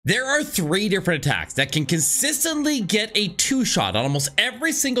There are 3 different attacks that can consistently get a 2-shot on almost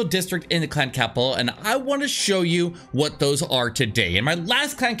every single district in the clan capital, and I want to show you what those are today. In my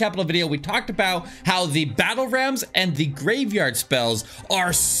last clan capital video, we talked about how the battle rams and the graveyard spells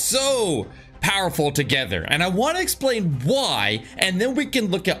are so powerful together, and I want to explain why, and then we can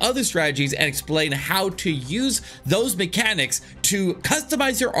look at other strategies and explain how to use those mechanics to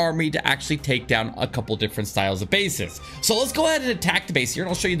customize your army to actually take down a couple different styles of bases. So let's go ahead and attack the base here, and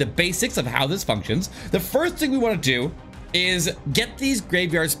I'll show you the basics of how this functions. The first thing we want to do is get these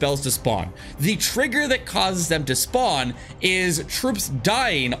graveyard spells to spawn. The trigger that causes them to spawn is troops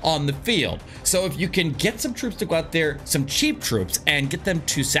dying on the field. So if you can get some troops to go out there, some cheap troops, and get them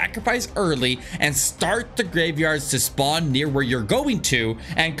to sacrifice early and start the graveyards to spawn near where you're going to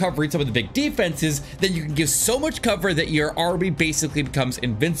and covering some of the big defenses, then you can give so much cover that your army basically becomes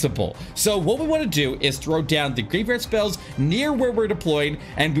invincible. So what we want to do is throw down the graveyard spells near where we're deploying,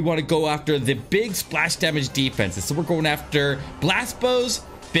 and we want to go after the big splash damage defenses. So we're going after blast bows,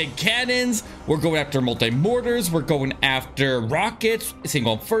 big cannons, we're going after multi-mortars, we're going after rockets,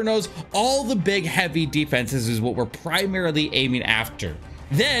 single infernos. All the big heavy defenses is what we're primarily aiming after.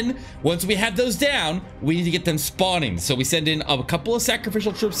 Then, once we have those down, we need to get them spawning. So we send in a couple of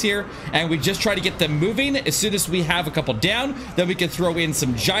sacrificial troops here, and we just try to get them moving. As soon as we have a couple down, then we can throw in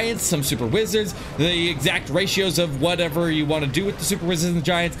some giants, some super wizards. The exact ratios of whatever you want to do with the super wizards and the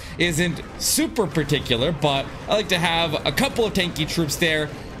giants isn't super particular, but I like to have a couple of tanky troops there,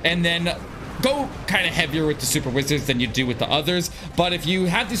 and then go kind of heavier with the super wizards than you do with the others. But if you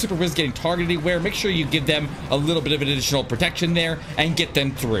have the super wizards getting targeted anywhere, make sure you give them a little bit of an additional protection there and get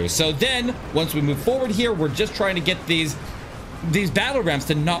them through. So then once we move forward here, we're just trying to get these battle rams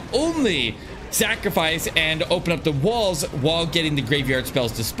to not only sacrifice and open up the walls while getting the graveyard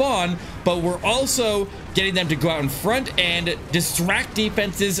spells to spawn, but we're also getting them to go out in front and distract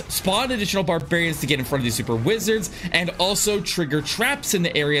defenses, spawn additional barbarians to get in front of these super wizards, and also trigger traps in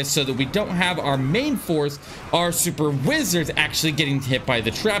the area so that we don't have our main force, our super wizards, actually getting hit by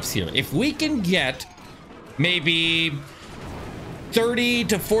the traps here. If we can get maybe 30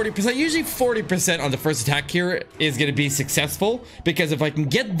 to 40%, usually 40% on the first attack here is going to be successful, because if I can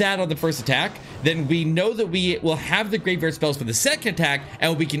get that on the first attack, then we know that we will have the graveyard spells for the second attack,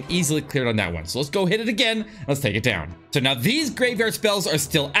 and we can easily clear it on that one. So let's go hit it again. Let's take it down. So now these graveyard spells are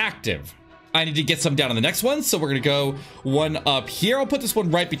still active. I need to get some down on the next one, so we're gonna go one up here. I'll put this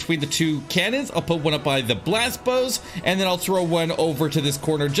one right between the 2 cannons. I'll put one up by the blast bows, and then I'll throw one over to this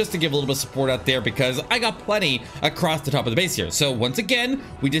corner just to give a little bit of support out there, because I got plenty across the top of the base here. So once again,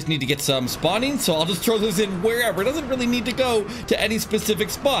 we just need to get some spawning, so I'll just throw those in wherever. It doesn't really need to go to any specific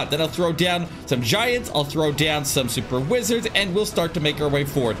spot. Then I'll throw down some giants, I'll throw down some super wizards, and we'll start to make our way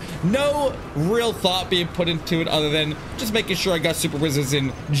forward. No real thought being put into it other than just making sure I got super wizards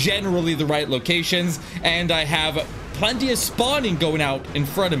in generally the right locations, and I have plenty of spawning going out in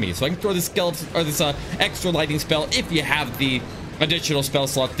front of me, so I can throw this skeleton or this extra lightning spell. If you have the additional spell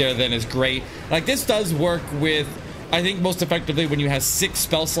slot there, then it's great. Like, this does work with, I think, most effectively when you have 6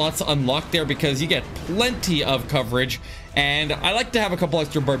 spell slots unlocked there, because you get plenty of coverage. And I like to have a couple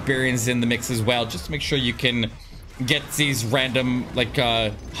extra barbarians in the mix as well, just to make sure you can get these random like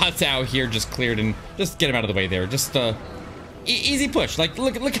huts out here just cleared and just get them out of the way there. Just easy push. Like,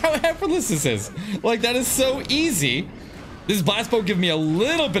 look how effortless this is. Like, that is so easy. This blast bow gave me a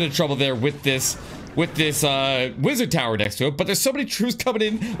little bit of trouble there with this wizard tower next to it, but there's so many troops coming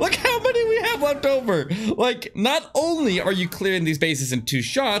in. Look how many we have left over. Like, not only are you clearing these bases in 2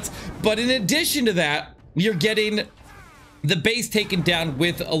 shots, but in addition to that, you're getting the base taken down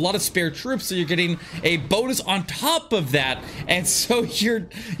with a lot of spare troops, so you're getting a bonus on top of that, and so you're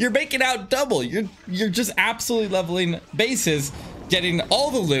making out double. You're just absolutely leveling bases, getting all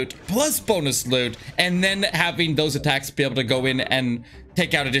the loot plus bonus loot, and then having those attacks be able to go in and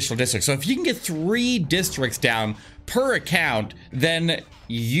take out additional districts. So if you can get 3 districts down per account, then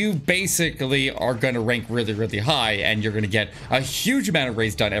you basically are going to rank really, really high, and you're going to get a huge amount of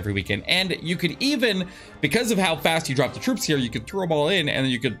raids done every weekend. And you could even, because of how fast you drop the troops here, you could throw them all in, and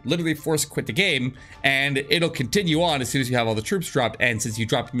then you could literally force quit the game, and it'll continue on as soon as you have all the troops dropped. And since you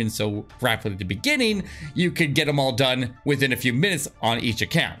dropped them in so rapidly at the beginning, you could get them all done within a few minutes on each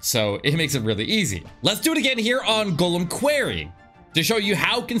account. So it makes it really easy. Let's do it again here on Golem Quarry. to show you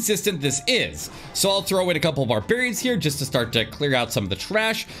how consistent this is. So I'll throw in a couple of barbarians here just to start to clear out some of the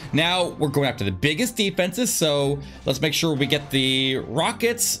trash. Now we're going after the biggest defenses, so let's make sure we get the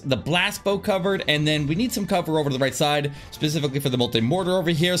rockets, the blast bow covered, and then we need some cover over to the right side, specifically for the multi-mortar over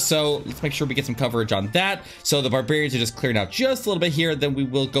here. So let's make sure we get some coverage on that. So the barbarians are just clearing out just a little bit here. Then we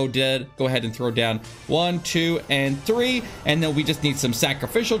will go ahead and throw down 1, 2, and 3, and then we just need some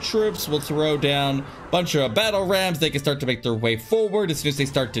sacrificial troops. We'll throw down a bunch of battle rams. They can start to make their way forward. As soon as they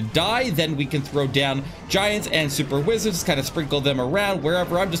start to die, then we can throw down giants and super wizards, kind of sprinkle them around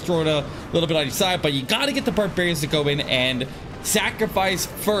wherever. I'm just throwing a little bit on each side, but you got to get the barbarians to go in and sacrifice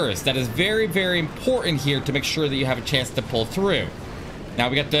first. That is very, very important here to make sure that you have a chance to pull through. Now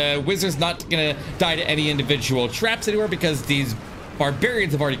we got the wizards not gonna die to any individual traps anywhere because these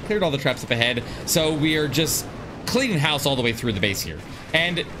barbarians have already cleared all the traps up ahead. So we are just cleaning house all the way through the base here.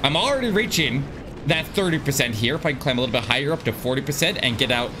 And I'm already reaching that 30% here. If I can climb a little bit higher up to 40% and get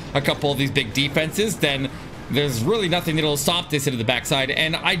out a couple of these big defenses, then there's really nothing that'll stop this into the backside.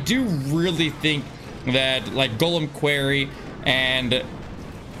 And I do really think that like Golem Quarry and a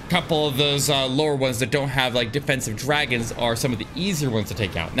couple of those lower ones that don't have like defensive dragons are some of the easier ones to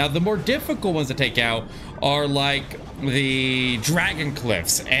take out. Now the more difficult ones to take out are like the Dragon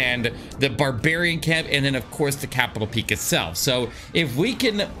Cliffs and the Barbarian Camp, and then of course the Capital Peak itself. So if we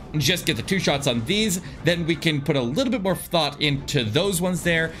can just get the 2 shots on these, then we can put a little bit more thought into those ones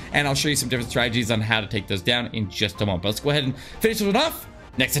there, and I'll show you some different strategies on how to take those down in just a moment. But let's go ahead and finish this one off.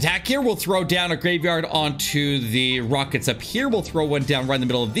 Next attack here, we'll throw down a graveyard onto the rockets up here. We'll throw one down right in the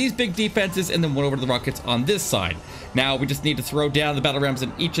middle of these big defenses, and then one over to the rockets on this side. Now we just need to throw down the battle rams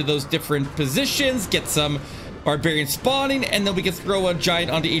in each of those different positions, get some barbarian spawning, and then we can throw a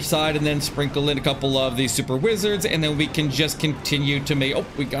giant onto each side and then sprinkle in a couple of these super wizards, and then we can just continue to make... Oh,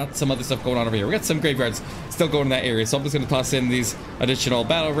 we got some other stuff going on over here. We got some graveyards still going in that area, so I'm just going to toss in these additional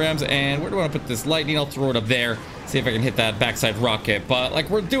battle rams. And where do I want to put this lightning? I'll throw it up there, see if I can hit that backside rocket. But like,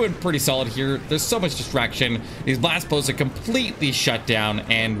 we're doing pretty solid here. There's so much distraction. These blast bows are completely shut down,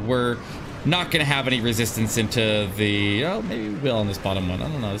 and we're not going to have any resistance into the... Oh, maybe we will on this bottom one. I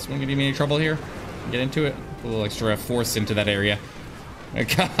don't know. This one going to give me any trouble here? Get into it. A little extra force into that area. A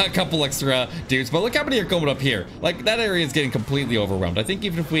couple extra dudes, but look how many are going up here. Like, that area is getting completely overwhelmed. I think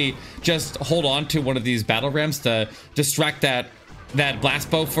even if we just hold on to one of these battle rams to distract that blast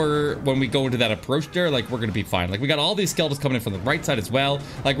bow for when we go into that approach there, like, we're gonna be fine. Like, we got all these skeletons coming in from the right side as well.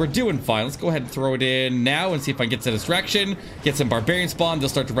 Like, we're doing fine. Let's go ahead and throw it in now and see if I can get some distraction, get some barbarian spawn. They'll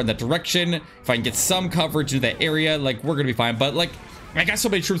start to run that direction. If I can get some coverage in that area, like, we're gonna be fine. But like, I got so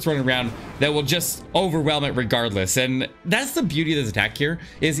many troops running around that will just overwhelm it regardless. And that's the beauty of this attack here,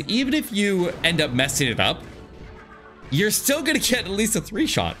 is even if you end up messing it up, you're still gonna get at least a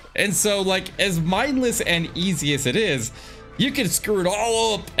 3-shot. And so, like, as mindless and easy as it is, you can screw it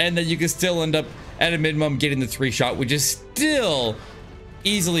all up and then you can still end up at a minimum getting the 3-shot, which is still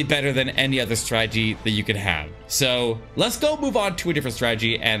easily better than any other strategy that you could have. So let's go move on to a different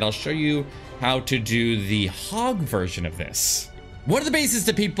strategy, and I'll show you how to do the hog version of this. One of the bases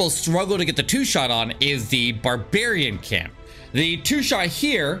that people struggle to get the 2-shot on is the Barbarian Camp. The 2-shot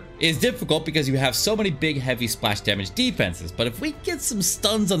here is difficult because you have so many big heavy splash damage defenses, but if we get some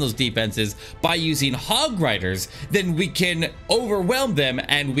stuns on those defenses by using Hog Riders, then we can overwhelm them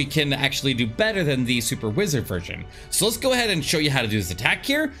and we can actually do better than the Super Wizard version. So let's go ahead and show you how to do this attack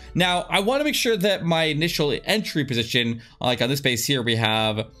here. Now, I want to make sure that my initial entry position, like on this base here, we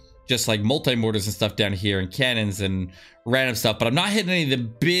have just like multi-mortars and stuff down here and cannons and random stuff, but I'm not hitting any of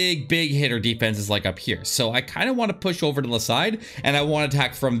the big hitter defenses like up here. So I kind of want to push over to the side, and I want to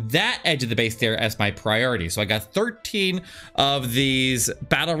attack from that edge of the base there as my priority. So I got 13 of these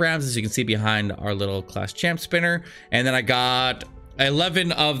battle rams, as you can see behind our little class champ spinner, and then I got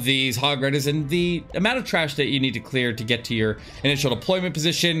 11 of these hog riders, and the amount of trash that you need to clear to get to your initial deployment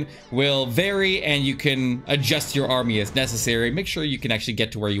position will vary, and you can adjust your army as necessary. Make sure you can actually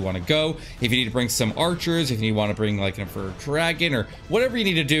get to where you want to go. If you need to bring some archers, if you want to bring like an for dragon or whatever you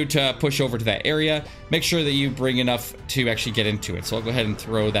need to do to push over to that area, make sure that you bring enough to actually get into it. So I'll go ahead and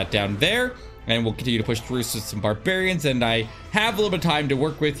throw that down there, and we'll continue to push through with some barbarians. And I have a little bit of time to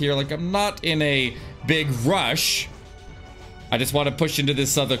work with here. Like, I'm not in a big rush. I just want to push into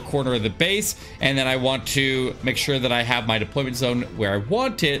this other corner of the base, and then I want to make sure that I have my deployment zone where I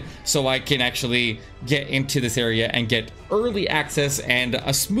want it, so I can actually get into this area and get early access and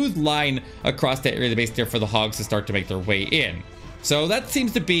a smooth line across that area of the base there for the hogs to start to make their way in. So that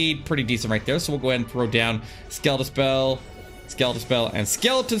seems to be pretty decent right there. So we'll go ahead and throw down Skeleton Spell, and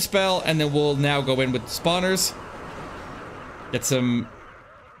Skeleton Spell, and then we'll now go in with the spawners. Get some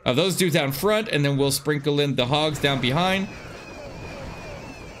of those dudes down front, and then we'll sprinkle in the hogs down behind.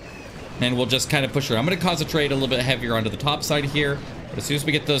 And we'll just kind of push her. I'm going to concentrate a little bit heavier onto the top side here. But as soon as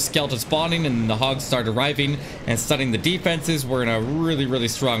we get those skeletons spawning and the hogs start arriving and stunning the defenses, we're in a really, really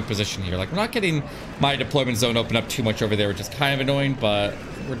strong position here. Like, we're not getting my deployment zone open up too much over there, which is kind of annoying, but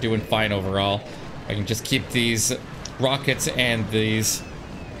we're doing fine overall. I can just keep these rockets and these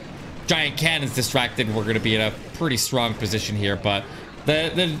giant cannons distracted. We're going to be in a pretty strong position here, but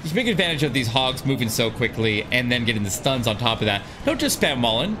the big advantage of these hogs moving so quickly and then getting the stuns on top of that, don't just spam them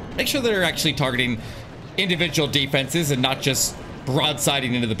all in. Make sure they're actually targeting individual defenses and not just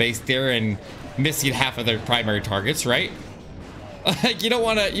broadsiding into the base there and missing half of their primary targets, right? You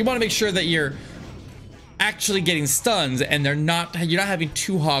want to make sure that you're actually getting stuns and you're not having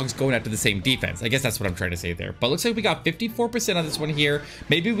two hogs going after the same defense. I guess that's what I'm trying to say there. But looks like we got 54% on this one here.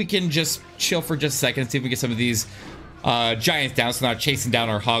 Maybe we can just chill for just a second and see if we get some of these giants down, so not chasing down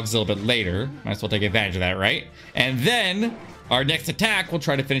our hogs a little bit later. Might as well take advantage of that, right? And then our next attack, we'll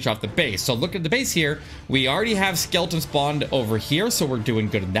try to finish off the base. So look at the base here. We already have skeletons spawned over here, so we're doing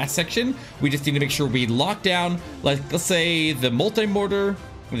good in that section. We just need to make sure we lock down, like, let's say, the multi-mortar,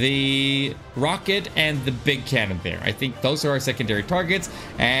 the rocket, and the big cannon there. I think those are our secondary targets,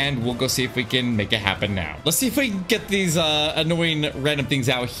 and we'll go see if we can make it happen now. Let's see if we can get these annoying random things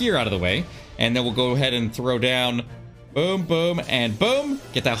out here out of the way, and then we'll go ahead and throw down boom, boom, and boom.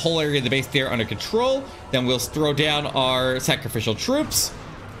 Get that whole area of the base there under control. Then we'll throw down our sacrificial troops.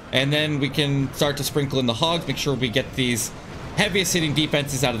 And then we can start to sprinkle in the hogs. Make sure we get these heaviest hitting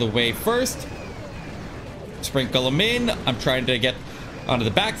defenses out of the way first. Sprinkle them in. I'm trying to get onto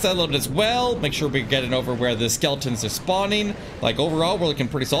the backside a little bit as well. Make sure we're getting over where the skeletons are spawning. Like, overall, we're looking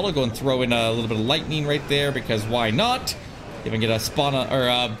pretty solid. Go and throw in a little bit of lightning right there, because why not? Even get a spawn on,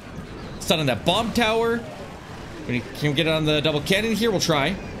 or stun on that bomb tower. Can we get it on the double cannon here? We'll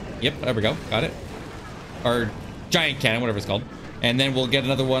try. Yep, there we go. Got it. Or giant cannon, whatever it's called. And then we'll get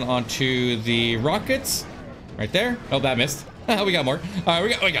another one onto the rockets. Right there. Oh, that missed. We got more. All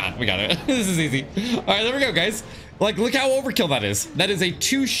right, we got it. This is easy. All right, there we go, guys. Like, look how overkill that is. That is a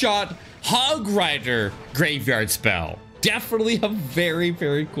 2-shot Hog Rider graveyard spell. Definitely a very,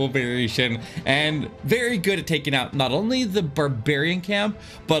 very cool variation, and very good at taking out not only the barbarian camp,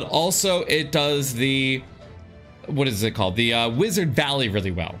 but also it does the, what is it called? The Wizard Valley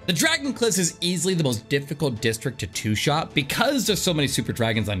really well. The Dragon Cliffs is easily the most difficult district to 2-shot because there's so many super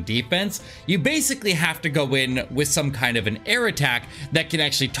dragons on defense. You basically have to go in with some kind of an air attack that can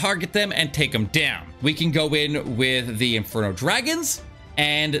actually target them and take them down. We can go in with the Inferno Dragons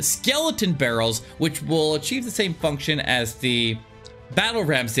and skeleton barrels, which will achieve the same function as the battle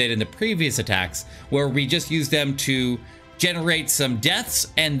rams did in the previous attacks, where we just use them to generate some deaths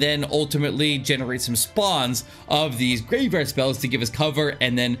and then ultimately generate some spawns of these graveyard spells to give us cover.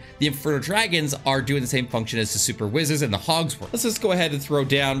 And then the Inferno Dragons are doing the same function as the Super Wizards and the Hogs were. Let's just go ahead and throw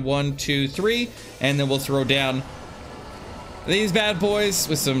down 1, 2, 3, and then we'll throw down these bad boys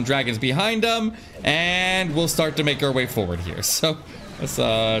with some dragons behind them, and we'll start to make our way forward here. So let's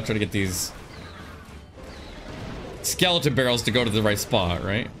try to get these skeleton barrels to go to the right spot,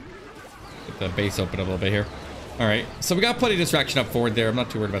 right? Get the base open a little bit here. All right, so we got plenty of distraction up forward there. I'm not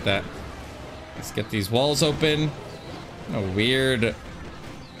too worried about that. Let's get these walls open. Oh, weird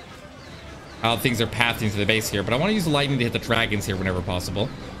how things are pathing to the base here, but I want to use the lightning to hit the dragons here whenever possible.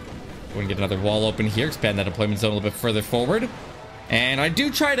 Go and get another wall open here, expand that deployment zone a little bit further forward. And I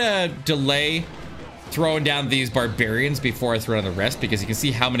do try to delay throwing down these barbarians before I throw down the rest, because you can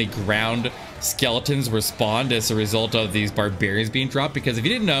see how many ground skeletons were spawned as a result of these barbarians being dropped. Because if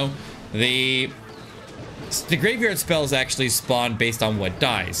you didn't know, the graveyard spells actually spawn based on what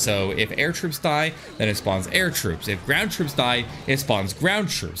dies. So if air troops die, then it spawns air troops. If ground troops die, it spawns ground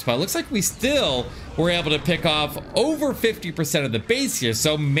troops. But it looks like we still were able to pick off over 50% of the base here.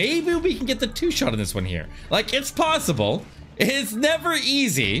 So maybe we can get the 2-shot on this one here. Like, it's possible. It's never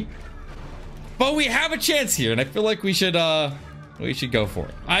easy, but we have a chance here, and I feel like we should go for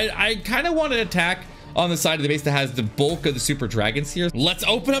it. I kind of want to attack on the side of the base that has the bulk of the super dragons here. Let's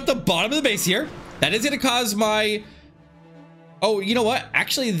open up the bottom of the base here. That is going to cause my... Oh, you know what?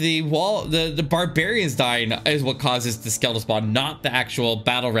 Actually, the wall, the barbarians dying is what causes the skeleton spawn, not the actual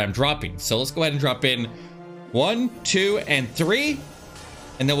battle ram dropping. So let's go ahead and drop in 1, 2, and 3.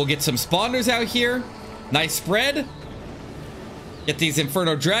 And then we'll get some spawners out here. Nice spread. Get these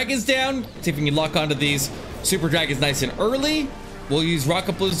Inferno Dragons down. See if we can lock onto these Super Dragons nice and early. We'll use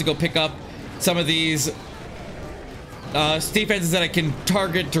Rocket Blues to go pick up some of these defenses that I can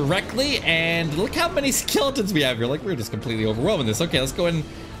target directly. And look how many skeletons we have here. Like, we're just completely overwhelming this. Okay, let's go ahead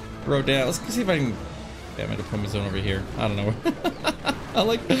and throw down. Let's see if I can get my deployment zone over here. I don't know. I'm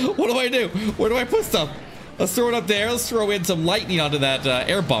like, what do I do? Where do I put stuff? Let's throw it up there. Let's throw in some lightning onto that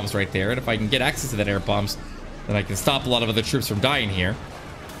air bombs right there. And if I can get access to that air bombs, then I can stop a lot of other troops from dying here.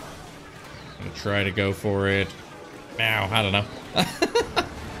 I'm gonna try to go for it. Now, I don't know.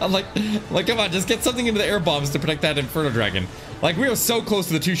 I'm like, come on, just get something into the air bombs to protect that Inferno Dragon. Like, we are so close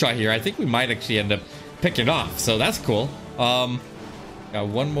to the 2-shot here. I think we might actually end up picking it off. So that's cool. Got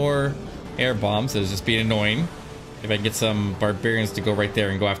one more air bomb, so it's just being annoying. If I can get some barbarians to go right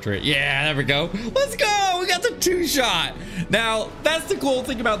there and go after it. Yeah, there we go. Let's go. We got the 2-shot. Now, that's the cool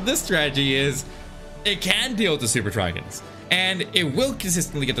thing about this strategy is it can deal with the super dragons. And it will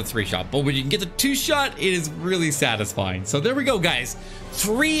consistently get the 3-shot. But when you can get the 2-shot, it is really satisfying. So there we go, guys.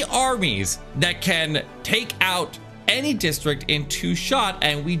 3 armies that can take out any district in 2-shot,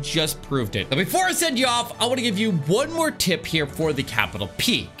 and we just proved it. Now, before I send you off, I want to give you one more tip here for the capital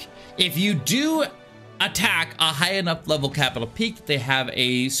peak. If you do attack a high enough level capital peak that they have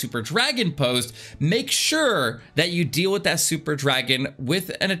a super dragon post, make sure that you deal with that super dragon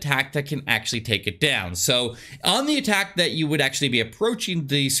with an attack that can actually take it down. So on the attack that you would actually be approaching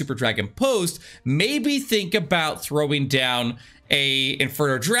the super dragon post, maybe think about throwing down a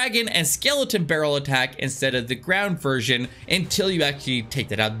Inferno Dragon and Skeleton Barrel attack instead of the ground version until you actually take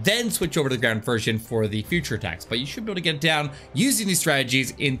that out. Then switch over to the ground version for the future attacks. But you should be able to get it down using these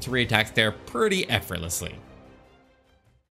strategies in 3 attacks there pretty effortlessly.